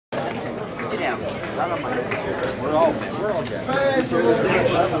am. We're all men. We're all guys. What are you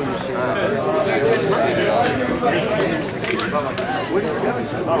doing?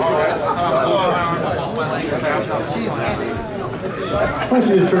 Why don't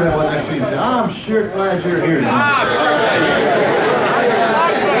you just turn that one next to you and say, I'm sure glad you're here.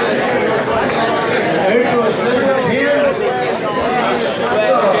 April is sitting up here.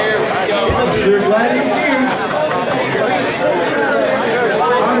 I'm sure glad he's here.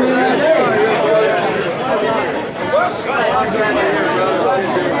 I'm in that day.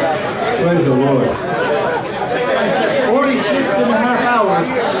 Praise the Lord. 46 and a half hours.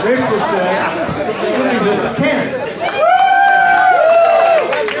 April said, this is 10.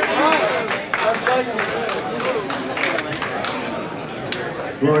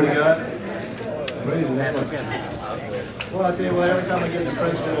 Glory to God. Praise the Lord. Well, I'll tell you what, every time I get to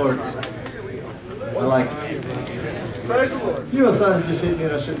praise the Lord, I like it. Praise the Lord. You know, sometimes just hit me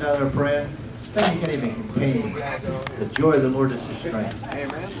and I sit down there praying. Then you can't even contain the joy of the Lord is His strength.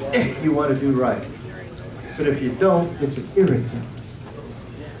 If you want to do right. But if you don't, it's an irritant.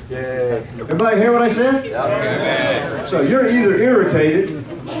 Yes. Everybody hear what I said? Yeah. So you're either irritated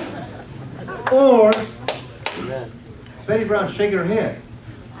or Betty Brown's shaking her head.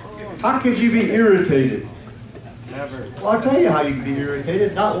 How could you be irritated? Never. Well, I'll tell you how you can be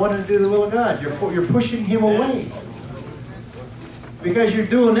irritated. Not wanting to do the will of God. You're pushing Him away. Because you're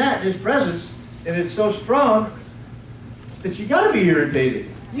doing that in His presence, and it's so strong that you got to be irritated.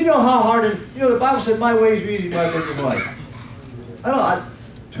 You know how hard it is. You know, the Bible said, my ways are easy, my words are light.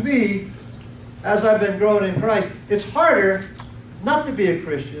 To me, as I've been growing in Christ, it's harder not to be a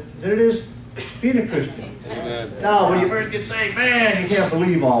Christian than it is being a Christian. Amen. Now, when you first get saved, man, you can't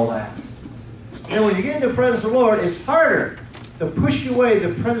believe all that. And then when you get in the presence of the Lord, it's harder to push away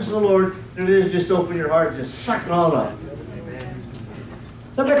the presence of the Lord than it is just to open your heart and just suck it all up.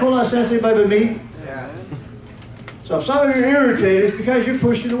 Does that make a whole lot of sense to anybody but me? Yeah. So if some of you are irritated, it's because you're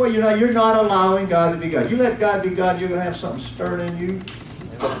pushing away. You're not allowing God to be God. You let God be God, you're going to have something stirring in you.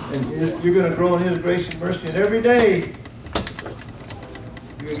 And you're going to grow in His grace and mercy. And every day,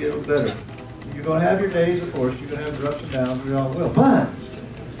 you're going to get a little better. You're going to have your days, of course. You're going to have your ups and downs. We all will. But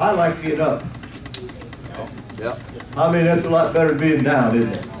I like being up. Yep. I mean, that's a lot better than being down,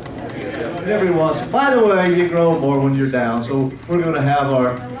 isn't it? Every once. By the way, you grow more when you're down. So we're going to have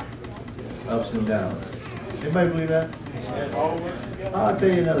our ups and downs. Anybody believe that? I'll tell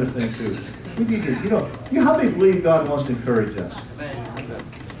you another thing too. We need to, how many believe God wants to encourage us?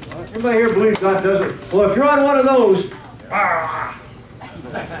 Anybody here believe God does it? Well, if you're on one of those,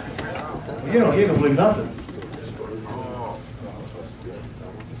 you don't believe nothing.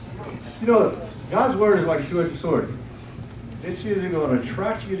 God's word is like a two-edged sword. It's either going to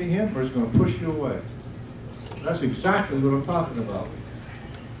attract you to Him or it's going to push you away. That's exactly what I'm talking about.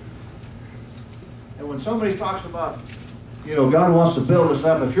 And when somebody talks about, God wants to build us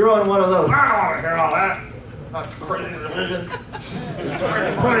up, if you're on one of those, I don't want to hear all that. That's crazy religion.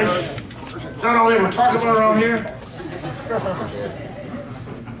 It's Christ. Is that all they were talking about around here?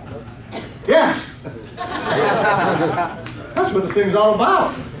 Yes. That's what this thing's all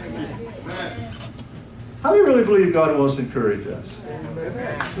about. How do you really believe God wants to encourage us?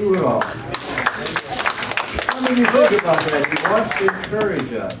 Through it all. How many of you think about that? He wants to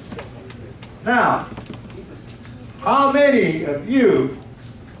encourage us. Now, how many of you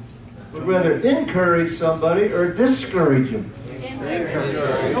would rather encourage somebody or discourage them? Encourage.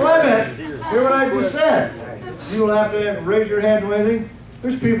 Oh, wait a minute. Hear what I just said. You will have to raise your hand or anything.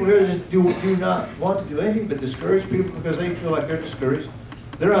 There's people here that just do not want to do anything but discourage people because they feel like they're discouraged.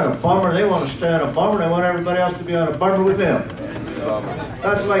 They're on a bummer. They want to stay on a bummer. They want everybody else to be on a bummer with them.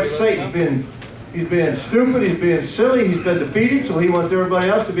 That's like Satan. He's being stupid. He's being silly. He's been defeated, so he wants everybody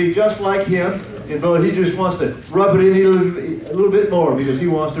else to be just like him. And brother, he just wants to rub it in you a little bit more because he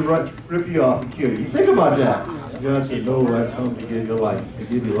wants to rip you off and kill you. Think about that. God said, no, I've come to give you life, to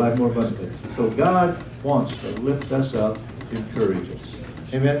give you life more abundantly. So God wants to lift us up, to encourage us.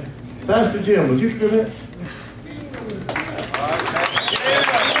 Amen. Pastor Jim, would you come in?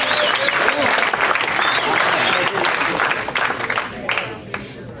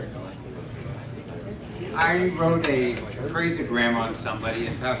 I wrote a praisegram on somebody,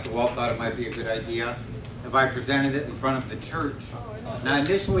 and Pastor Walt thought it might be a good idea if I presented it in front of the church. Now,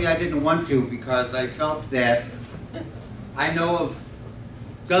 initially, I didn't want to because I felt that I know of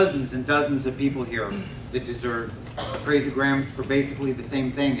dozens and dozens of people here that deserve praisegrams for basically the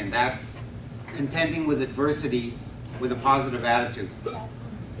same thing, and that's contending with adversity with a positive attitude.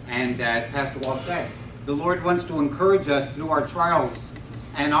 And as Pastor Walt said, the Lord wants to encourage us through our trials.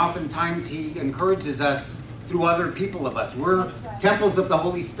 And oftentimes He encourages us through other people of us. We're temples of the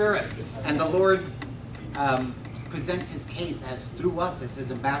Holy Spirit, and the Lord presents his case as through us as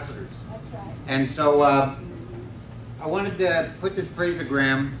his ambassadors. And so I wanted to put this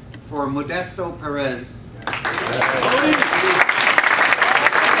praisegram for Modesto Perez.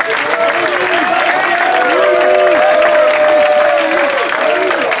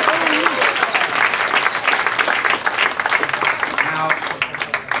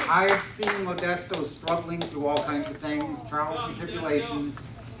 I've seen Modesto struggling through all kinds of things, trials and tribulations,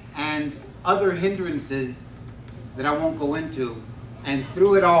 and other hindrances that I won't go into. And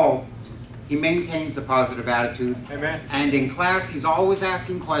through it all, he maintains a positive attitude. Amen. And in class, he's always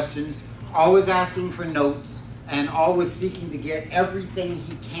asking questions, always asking for notes, and always seeking to get everything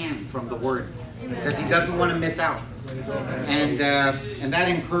he can from the Word, because he doesn't want to miss out. And that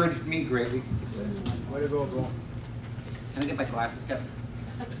encouraged me greatly. Way to go, bro. Can I get my glasses, Kevin?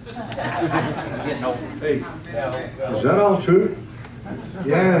 Hey, is that all true?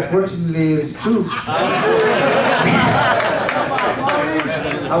 Yeah, unfortunately, it's true.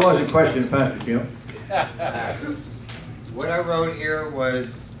 I wasn't questioning Pastor Kim. What I wrote here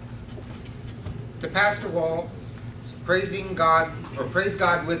was to Pastor Walt, praising God, or praise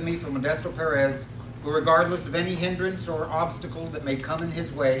God with me for Modesto Perez, who regardless of any hindrance or obstacle that may come in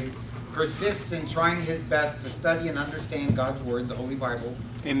his way, persists in trying his best to study and understand God's Word, the Holy Bible.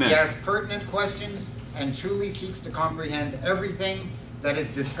 Amen. He asks pertinent questions and truly seeks to comprehend everything that is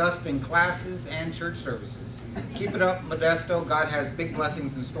discussed in classes and church services. Keep it up, Modesto. God has big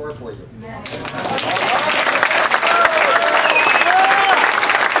blessings in store for you. I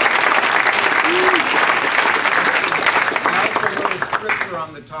also wrote a scripture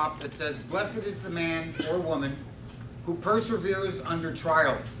on the top that says, "Blessed is the man or woman who perseveres under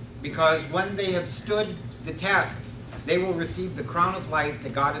trial, because when they have stood the test, they will receive the crown of life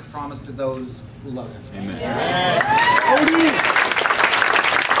that God has promised to those who love Him." Amen.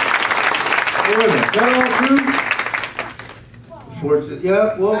 Wait a minute, is that all true?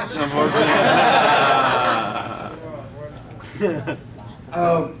 Yeah, well,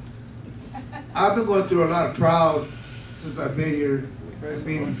 I've been going through a lot of trials since I've been here. I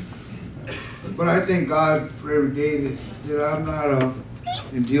mean, but I thank God for every day that I'm not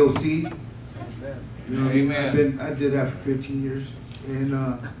in DOC. You know what I mean? I did that for 15 years, and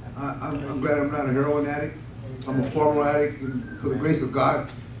I'm glad I'm not a heroin addict. I'm a former addict, and for the grace of God,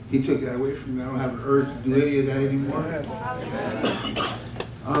 He took that away from me. I don't have an urge to do any of that anymore.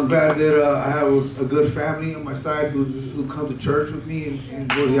 I'm glad that I have a good family on my side who come to church with me and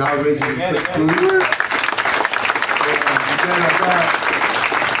go to the outrages and cook food.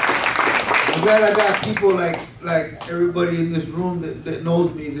 I'm glad I got people like everybody in this room that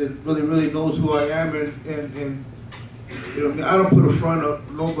knows me, that really knows who I am, and you know, I don't put a front up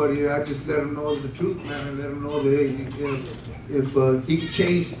nobody. I just let them know the truth, man, and let them know that if He can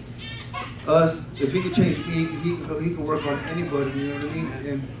change us, if He can change me, He can work on anybody. You know what I mean?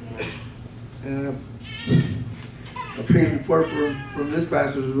 And a praise report from this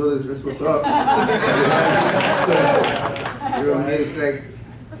pastor is really, that's what's up. You know what I mean?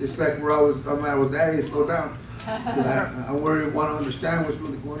 It's like where I was at, it slowed down. I want to understand what's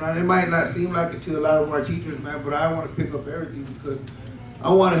really going on. It might not seem like it to a lot of our teachers, man, but I want to pick up everything because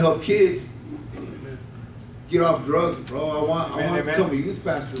I want to help kids get off drugs, bro. I want to become a youth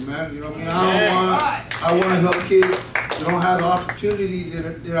pastor, man. You know what I mean? I want to help kids that don't have the opportunity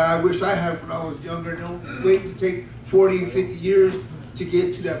that I wish I had when I was younger. Don't wait to take 40, 50 years to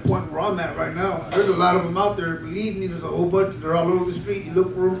get to that point where I'm at right now. There's a lot of them out there. Believe me, there's a whole bunch. They're all over the street. You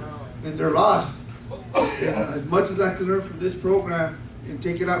look for them, and they're lost. And as much as I can learn from this program and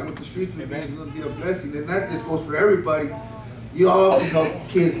take it out with the streets with me, it's going to be a blessing. And that just goes for everybody. You all can help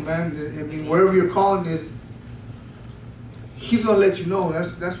kids, man. I mean, wherever your calling is, He's going to let you know.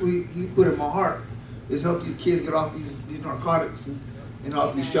 That's what he put in my heart, is help these kids get off these narcotics and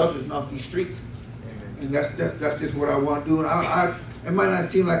off these shelters and off these streets. And that's just what I want to do. And it might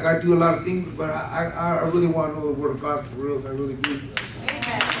not seem like I do a lot of things, but I really want to know the Word of God for real. I really do.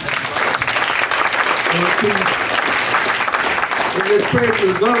 And let's pray for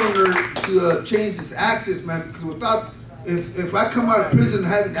the governor to change his access, man, because if I come out of prison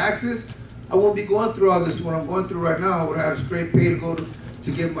having access, I won't be going through all this what I'm going through right now. I would have straight pay to go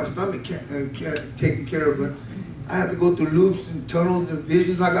to get my stomach taken care of, but I had to go through loops and tunnels and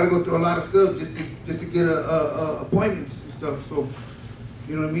visions. I got to go through a lot of stuff just to get appointments and stuff. So,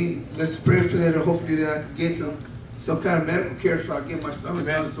 you know what I mean? Let's pray for that, and hopefully that I can get some kind of medical care so I get my stomach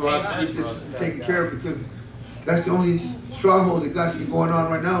done, so I can get this taken care of, because that's the only stronghold that got me going on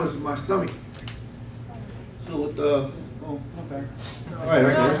right now is my stomach. So Oh, okay. All right,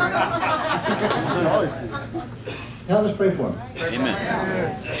 okay. Now let's pray for him. Amen.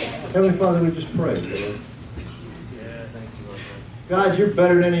 Heavenly Father, we just pray, Lord. God, you're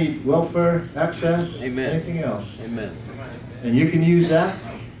better than any welfare access, Amen. anything else. Amen. And you can use that.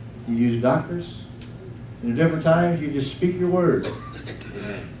 You use doctors. And at different times, you just speak your word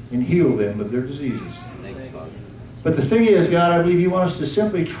Amen. and heal them of their diseases. Thanks, Father. But the thing is, God, I believe you want us to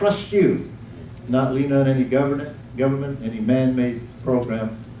simply trust you, not lean on any government, any man-made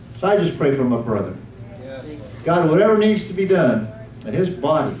program. So I just pray for my brother. God, whatever needs to be done in his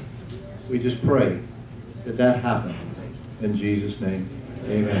body, we just pray that that happen. In Jesus' name,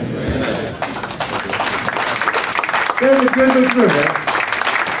 amen. There's a good prayer.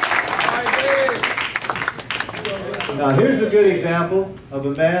 Now here's a good example of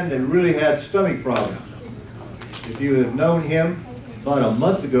a man that really had stomach problems. If you have known him about a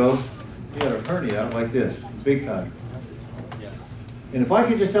month ago, he had a hernia out like this, big time. And if I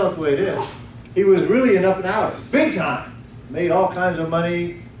could just tell it the way it is, he was really an up and outer, big time. Made all kinds of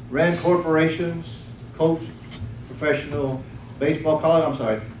money, ran corporations, coached professional baseball,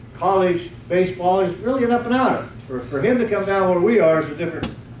 college baseball. He's really an up and outer. For him to come down where we are is a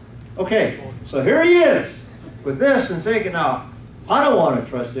different. Okay, so here he is with this and thinking, now, I don't want to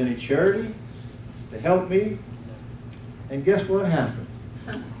trust any charity to help me. And guess what happened?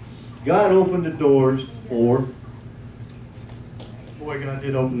 God opened the doors for. Boy, God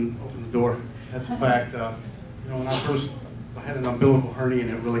did open the door. That's a fact. When I had an umbilical hernia,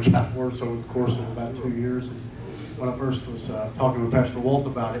 and it really got worse over the course of about 2 years. And when I first was talking with Pastor Walt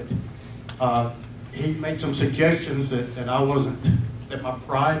about it, he made some suggestions that I wasn't, that my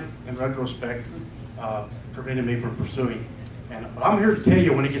pride, in retrospect, prevented me from pursuing. But I'm here to tell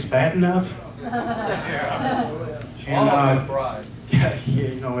you, when it gets bad enough, pride.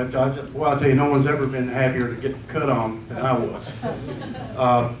 Yeah, well, I'll tell you, no one's ever been happier to get cut on than I was.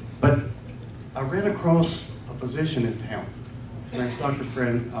 But I ran across a physician in town. His name's Dr.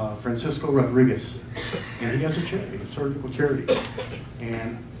 Francisco Rodriguez, and he has a charity, a surgical charity.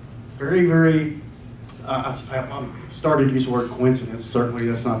 And very, very, I started to use the word coincidence. Certainly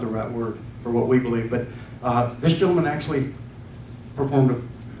that's not the right word for what we believe, but this gentleman actually performed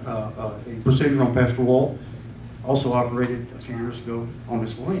a procedure on Pastor Walt. Also operated a few years ago on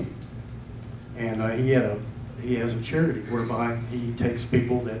Miss Lane, and he has a charity whereby he takes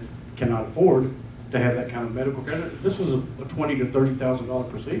people that cannot afford to have that kind of medical care. This was a $20,000 to $30,000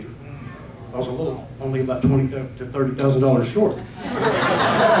 procedure. I was only about $20,000 to $30,000 short.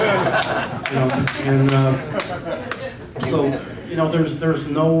 There's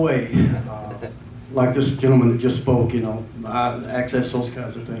no way, like this gentleman that just spoke, access those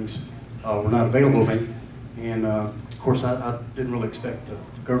kinds of things were not available to me. And of course, I didn't really expect the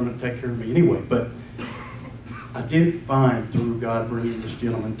government to take care of me anyway, but I did find through God bringing this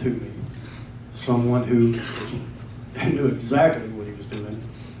gentleman to me, someone who knew exactly what he was doing,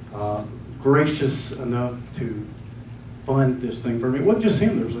 gracious enough to fund this thing for me. It wasn't just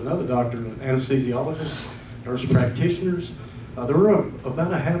him, there was another doctor, an anesthesiologist, nurse practitioners. There were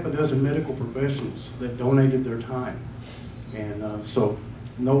about a half a dozen medical professionals that donated their time. And so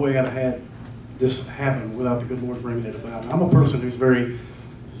no way I'd have had this happen without the good Lord bringing it about. I'm a person who's very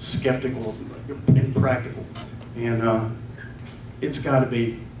skeptical and practical, and it's got to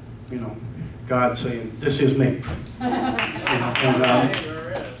be, God saying, "This is me."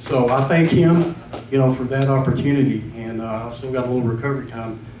 So I thank Him, for that opportunity, and I've still got a little recovery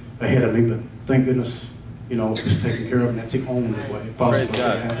time ahead of me, but thank goodness, it's taken care of, and that's the only way possible to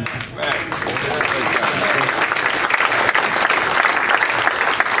happen.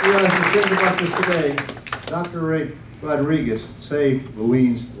 You guys can think about this today. Dr. Rodriguez saved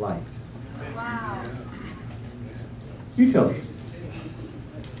Louine's life. Wow. You tell us.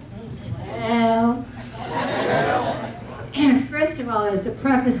 Well, first of all, as a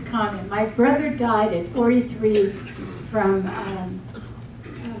preface comment, my brother died at 43 from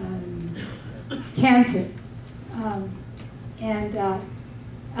cancer,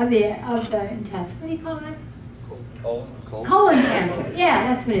 of the intestine. What do you call that? Colon cancer. Yeah,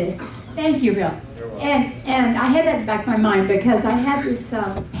 that's what it is. Thank you, Bill. And I had that in the back of my mind because I had this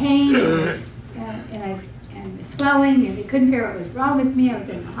pain and swelling, and they couldn't figure out what was wrong with me. I was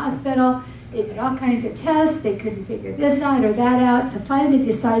in the hospital. They did all kinds of tests. They couldn't figure this out or that out. So finally they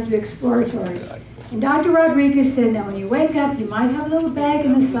decided to do exploratory. And Dr. Rodriguez said, now when you wake up, you might have a little bag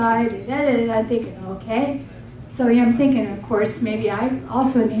in the side. And I'm thinking, okay. So I'm thinking, of course, maybe I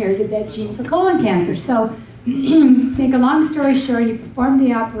also inherited that gene for colon cancer. So make a long story short, he performed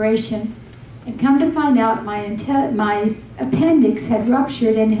the operation, and come to find out my appendix had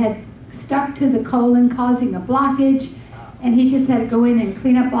ruptured and had stuck to the colon, causing a blockage, And he just had to go in and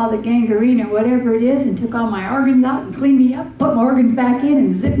clean up all the gangrene or whatever it is and took all my organs out and cleaned me up, put my organs back in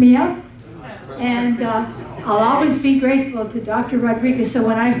and zipped me up. And I'll always be grateful to Dr. Rodriguez. So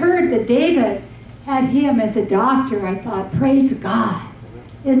when I heard that David had him as a doctor, I thought, praise God.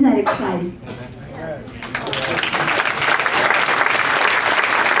 Isn't that exciting?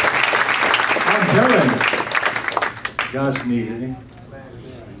 I'm telling you, God's needed him.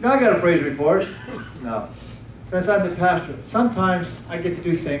 Now I got a praise report. No. Since I'm the pastor, sometimes I get to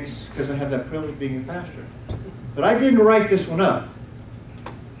do things because I have that privilege of being a pastor. But I didn't write this one up.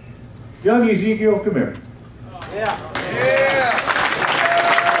 Young Ezekiel, come here.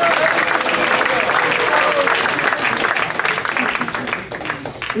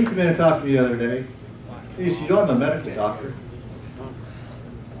 He came in and talked to me the other day. He said, "You know, I'm a medical doctor."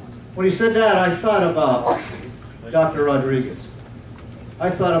 When he said that, I thought about Dr. Rodriguez. I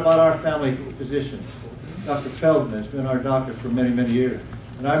thought about our family physician. Dr. Feldman has been our doctor for many, many years.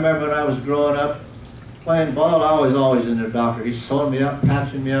 And I remember when I was growing up, playing ball, I was always in the doctor. He's sewing me up,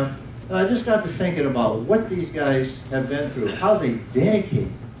 patching me up. And I just got to thinking about what these guys have been through, how they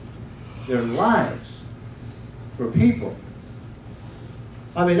dedicate their lives for people.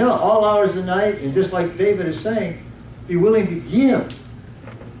 I mean, all hours of the night, and just like David is saying, be willing to give.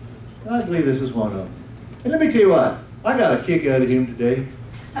 And I believe this is one of them. And let me tell you what, I got a kick out of him today.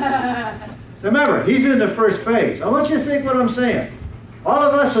 Remember, he's in the first phase. I want you to think what I'm saying. All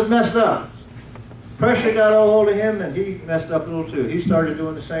of us have messed up. Pressure got a hold of him, and he messed up a little too. He started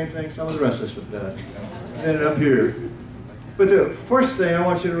doing the same thing some of the rest of us have done. Ended up here. But the first thing I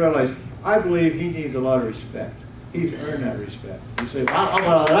want you to realize, I believe he needs a lot of respect. He's earned that respect. You say,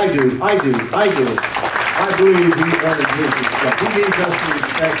 well, I do. I believe he's earned his respect. He needs us to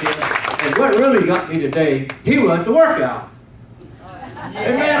respect him. And what really got me today, he went to work out.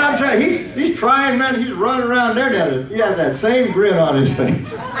 And man, I'm trying. He's trying, man. He's running around there. He had that same grin on his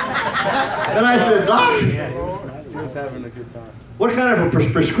face. And I said, Doc, He was having a good time. what kind of a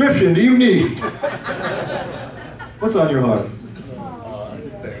prescription do you need? What's on your heart? I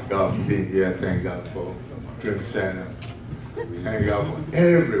just thank God for being here. Thank God for Dream Center. Thank God for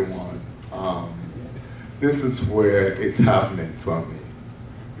everyone. This is where it's happening for me.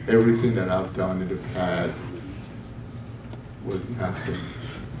 Everything that I've done in the past was nothing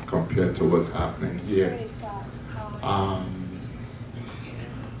compared to what's happening here.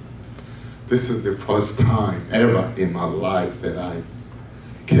 This is the first time ever in my life that I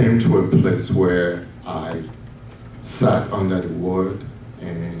came to a place where I sat under the Word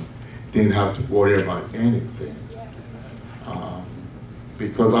and didn't have to worry about anything.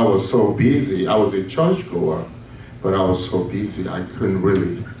 Because I was so busy. I was a churchgoer, but I was so busy I couldn't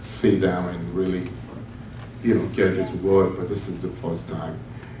really sit down and really, get this Word. But this is the first time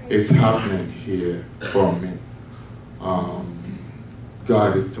it's happening here for me.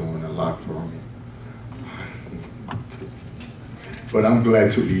 God is doing a lot for me. But I'm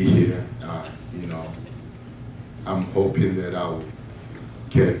glad to be here. I'm hoping that I'll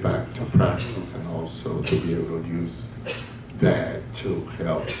get back to practice and also to be able to use that to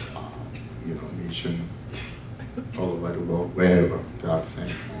help, mission all over the world, wherever God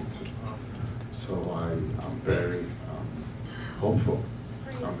sends me to. So I'm very hopeful.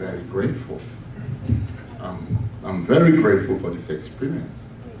 I'm very grateful. I'm very grateful for this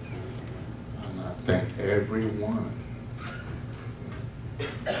experience. And I thank everyone.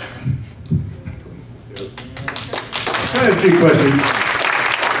 I have 2 questions.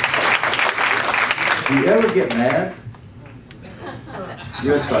 Do you ever get mad?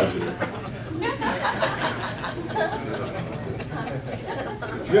 Yes, I do.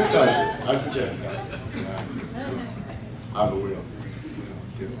 Yes, I do. I forget. I will.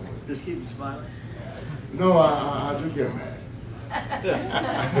 Just keep smiling. No, I do get mad.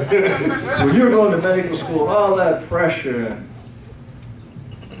 So you're going to medical school, all that pressure, and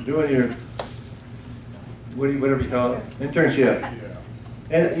doing your, whatever you call it, internship.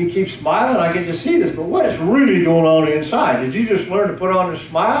 And you keep smiling, I can just see this, but what is really going on inside? Did you just learn to put on a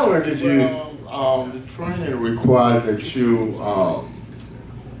smile, or did you? Well, the training requires that you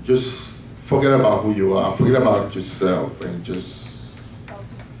just forget about who you are, forget about yourself, and just,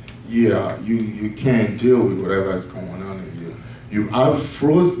 you can't deal with whatever is going on in you. I've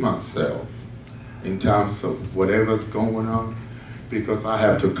froze myself in terms of whatever's going on, because I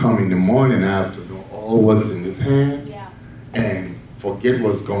have to come in the morning, I have to know all what's in this hand, and forget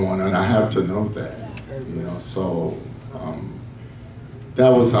what's going on. I have to know that, so that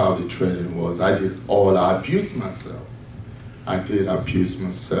was how the training was. I abused myself. I did abuse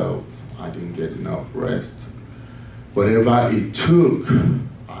myself. I didn't get enough rest. Whatever it took,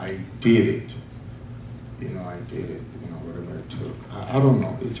 I did it. you know, I did it, you know, whatever it took. I don't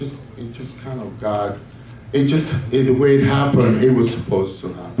know. It just kind of God. The way it happened, it was supposed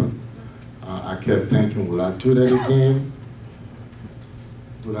to happen. I kept thinking, will I do that again?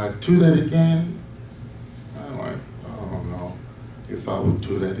 Will I do that again? I don't know if I would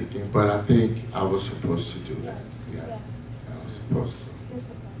do that again, but I think I was supposed to do that. Yeah, I was supposed to.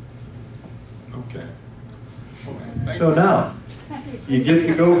 Okay. So now, you get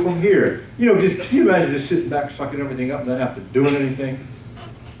to go from here. You know, just can you imagine just sitting back, sucking everything up, and not have to do anything?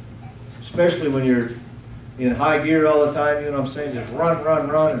 Especially when you're in high gear all the time, you know what I'm saying? Just run,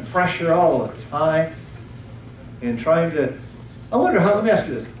 and pressure all the time. And trying to, I wonder how, let me ask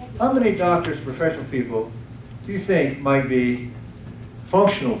you this. How many doctors, professional people, do you think might be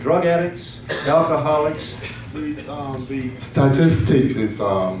functional drug addicts, alcoholics? The statistics is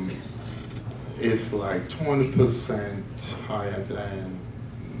it's like 20% higher than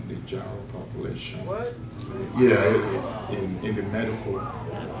the general population. What? Yeah, it is in the medical.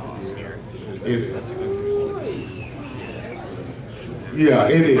 It is. Yeah,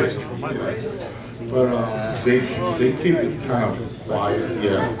 it is. But they keep it kind of quiet.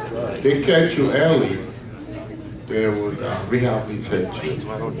 Yeah, they catch you early. They would rehabilitate you.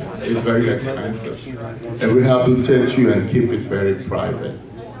 It's very expensive. They rehabilitate you and keep it very private.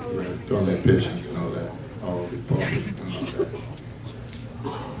 Yeah, don't let patients know that. All the public know that.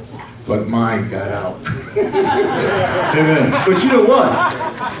 But mine got out. Amen. But you know what?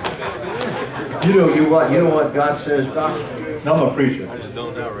 You know what God says, Doc? Now I'm a preacher.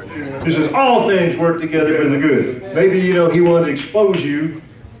 He says, all things work together for the good. Maybe, you know, he wanted to expose you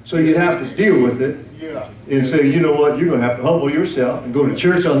so you'd have to deal with it. Yeah. And say, you know what, you're going to have to humble yourself and go to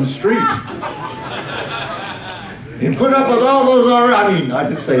church on the street. And put up with all those, I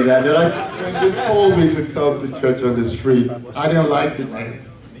didn't say that, did I? When they told me to come to church on the street, I didn't like it.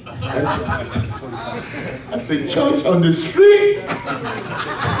 I said, church on the street?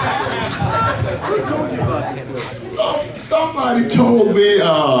 Somebody told me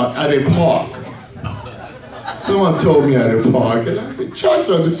at a park. Someone told me at a park, and I said, church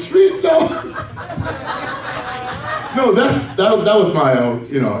on the street? No. No, that was my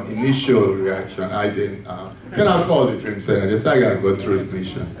initial reaction. I didn't. Can I call the Dream Center? I gotta go through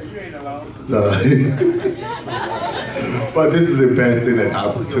admission. So, but this is the best thing that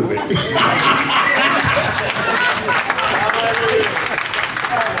happened to me.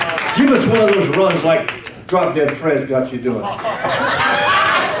 Give us one of those runs like Drop Dead Fred's got you doing. All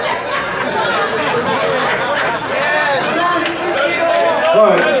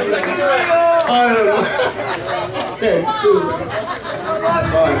right. All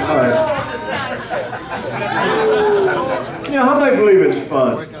right. You know, how many believe it's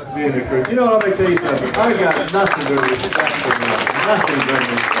fun being a Christian? You know, let me tell you something. I got nothing to respect for him. Nothing to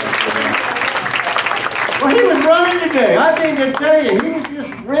respect for him. Well, he was running today. I think to tell you, he was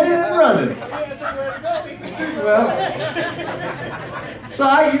just ready and running. Well, so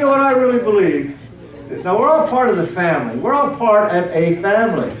you know what I really believe? Now, we're all part of the family. We're all part of a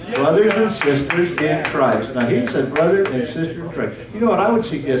family. Brothers and sisters in Christ. Now, he said brother and sister in Christ. You know what I would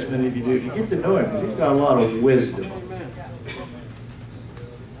suggest many of you do? You get to know him, because he's got a lot of wisdom.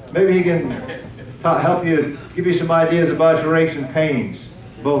 Maybe he can help you, give you some ideas about your aches and pains,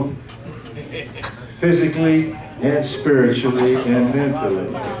 both physically and spiritually and mentally.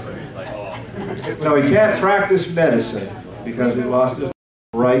 No, he can't practice medicine because he lost his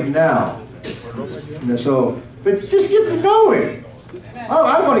right now. So, but just get to know him.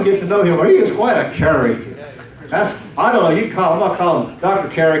 I want to get to know him, or he is quite a character. I don't know, I'm going to call him Dr.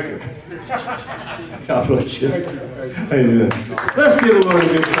 Character. God bless you. Amen. Let's give the Lord a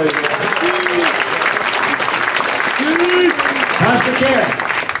good praise. Pastor Ken.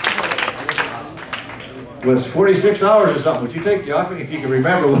 Was 46 hours or something. Would you take Jockey if you can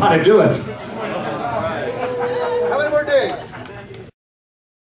remember how to do it?